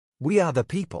We are the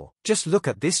people. Just look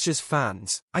at this, just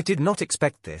fans. I did not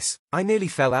expect this. I nearly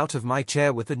fell out of my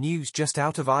chair with the news just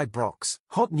out of Ibrox.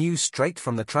 Hot news straight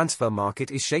from the transfer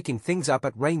market is shaking things up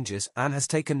at Rangers and has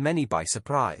taken many by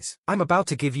surprise. I'm about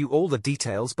to give you all the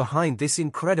details behind this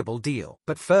incredible deal.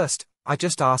 But first, I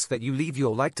just ask that you leave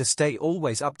your like to stay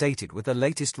always updated with the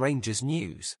latest Rangers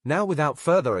news. Now without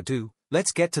further ado,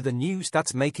 let's get to the news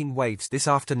that's making waves this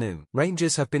afternoon.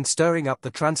 Rangers have been stirring up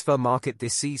the transfer market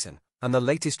this season, and the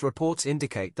latest reports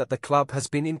indicate that the club has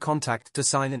been in contact to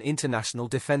sign an international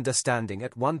defender standing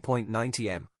at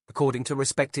 1.90m, according to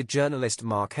respected journalist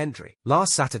Mark Hendry.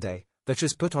 Last Saturday, the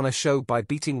Rangers put on a show by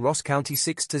beating Ross County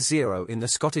 6-0 in the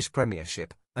Scottish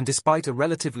Premiership, and despite a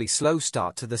relatively slow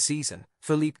start to the season,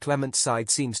 Philippe Clement's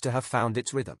side seems to have found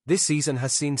its rhythm. This season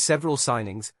has seen several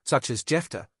signings, such as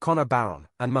Jefta, Connor Barron,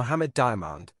 and Mohamed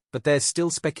Diamond, but there's still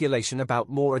speculation about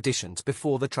more additions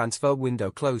before the transfer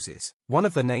window closes. One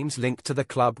of the names linked to the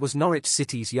club was Norwich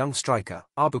City's young striker,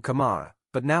 Abu Kamara,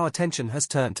 but now attention has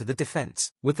turned to the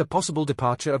defence. With the possible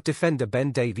departure of defender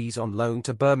Ben Davies on loan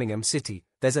to Birmingham City,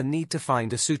 there's a need to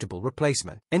find a suitable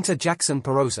replacement. Enter Jackson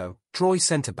Porozzo, Troyes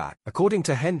centre-back. According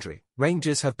to Hendry,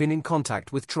 Rangers have been in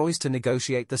contact with Troyes to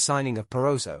negotiate the signing of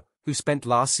Porozzo, who spent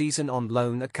last season on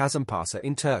loan at Kasımpaşa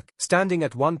in Turkey. Standing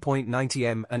at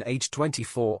 1.90m and aged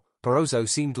 24, Porozzo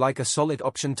seemed like a solid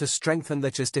option to strengthen the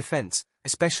Rangers' defence,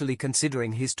 especially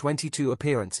considering his 22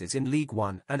 appearances in League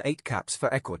One and 8 caps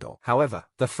for Ecuador. However,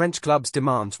 the French club's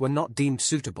demands were not deemed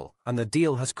suitable, and the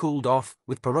deal has cooled off,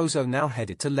 with Porozzo now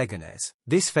headed to Leganés.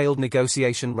 This failed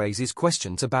negotiation raises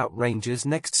questions about Rangers'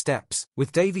 next steps.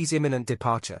 With Davies' imminent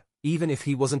departure, even if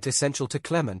he wasn't essential to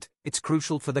Clement, it's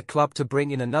crucial for the club to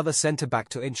bring in another centre-back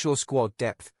to ensure squad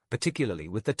depth, particularly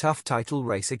with the tough title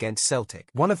race against Celtic.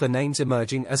 One of the names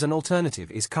emerging as an alternative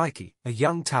is Kiki, a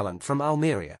young talent from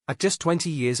Almeria. At just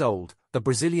 20 years old, the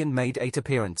Brazilian made 8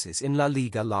 appearances in La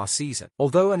Liga last season.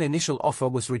 Although an initial offer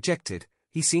was rejected,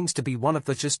 he seems to be one of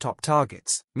the Rangers' top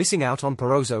targets. Missing out on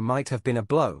Porozzo might have been a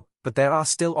blow, but there are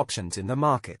still options in the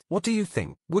market. What do you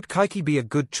think? Would Kiki be a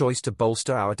good choice to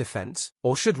bolster our defence?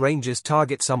 Or should Rangers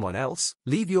target someone else?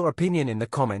 Leave your opinion in the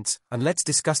comments, and let's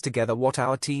discuss together what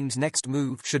our team's next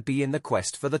move should be in the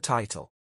quest for the title.